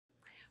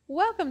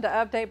Welcome to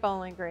Update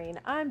Bowling Green.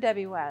 I'm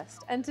Debbie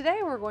West, and today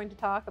we're going to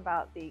talk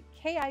about the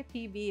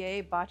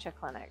KIPBA Boccia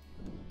Clinic.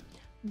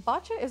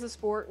 Boccia is a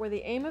sport where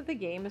the aim of the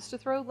game is to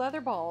throw leather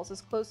balls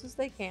as close as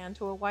they can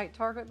to a white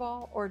target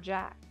ball or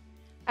jack.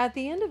 At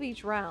the end of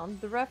each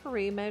round, the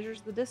referee measures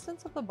the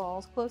distance of the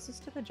balls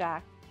closest to the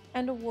jack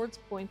and awards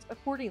points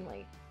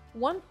accordingly.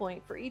 1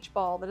 point for each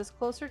ball that is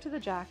closer to the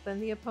jack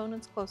than the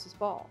opponent's closest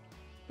ball.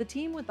 The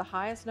team with the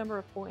highest number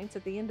of points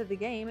at the end of the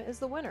game is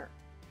the winner.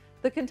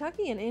 The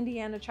Kentucky and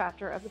Indiana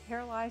chapter of the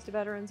Paralyzed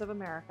Veterans of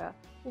America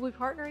will be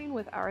partnering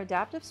with our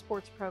adaptive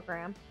sports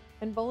program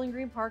and Bowling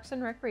Green Parks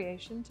and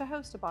Recreation to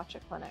host a Boccia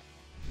Clinic.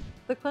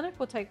 The clinic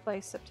will take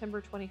place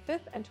September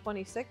 25th and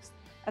 26th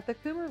at the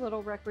Kummer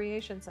Little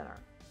Recreation Center.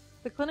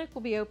 The clinic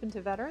will be open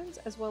to veterans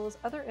as well as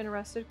other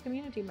interested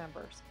community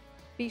members.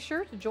 Be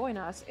sure to join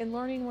us in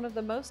learning one of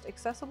the most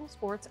accessible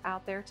sports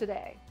out there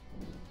today.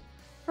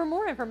 For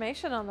more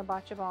information on the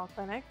Boccia Ball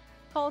Clinic,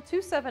 call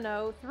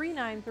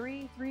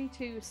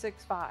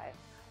 270-393-3265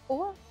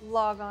 or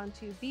log on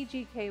to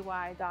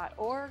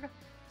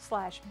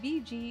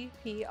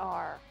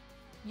bgky.org/bgpr.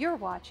 You're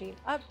watching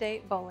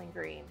Update Bowling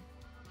Green.